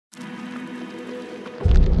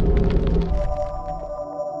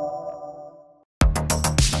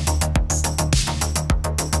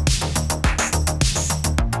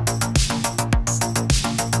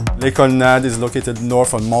L'École NAD is located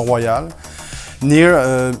north of Mont-Royal, near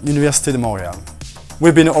Université de Montréal.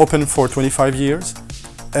 We've been open for 25 years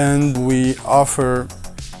and we offer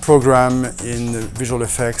program in visual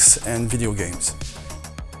effects and video games.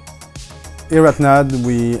 Here at NAD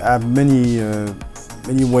we have many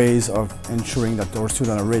ways of ensuring that our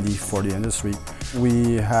students are ready for the industry.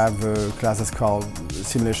 We have classes called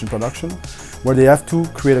simulation production, where they have to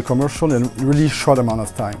create a commercial in a really short amount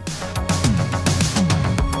of time.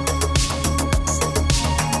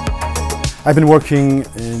 I've been working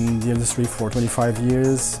in the industry for 25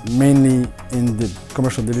 years, mainly in the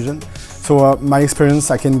commercial division. So my experience,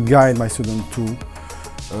 I can guide my students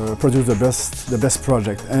to produce the best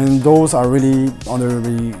project. And those are really on a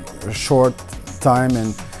really short time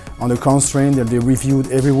and on a constraint. They'll be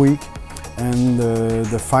reviewed every week. And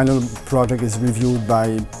the final project is reviewed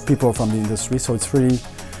by people from the industry. So it's really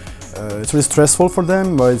stressful for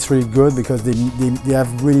them, but it's really good because they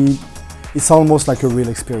have really, it's almost like a real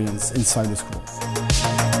experience inside the school.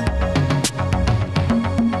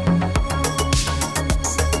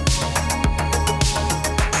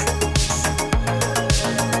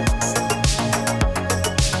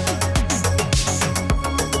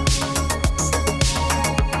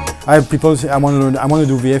 I have people say, I want to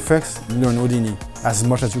do VFX, learn Houdini as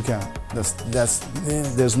much as you can.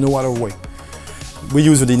 There's no other way. We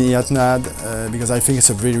use Houdini at NAD because I think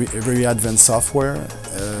it's a very advanced software.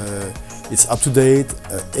 It's up to date,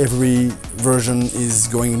 every version is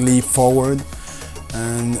going leap forward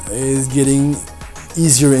and is getting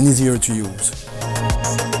easier and easier to use.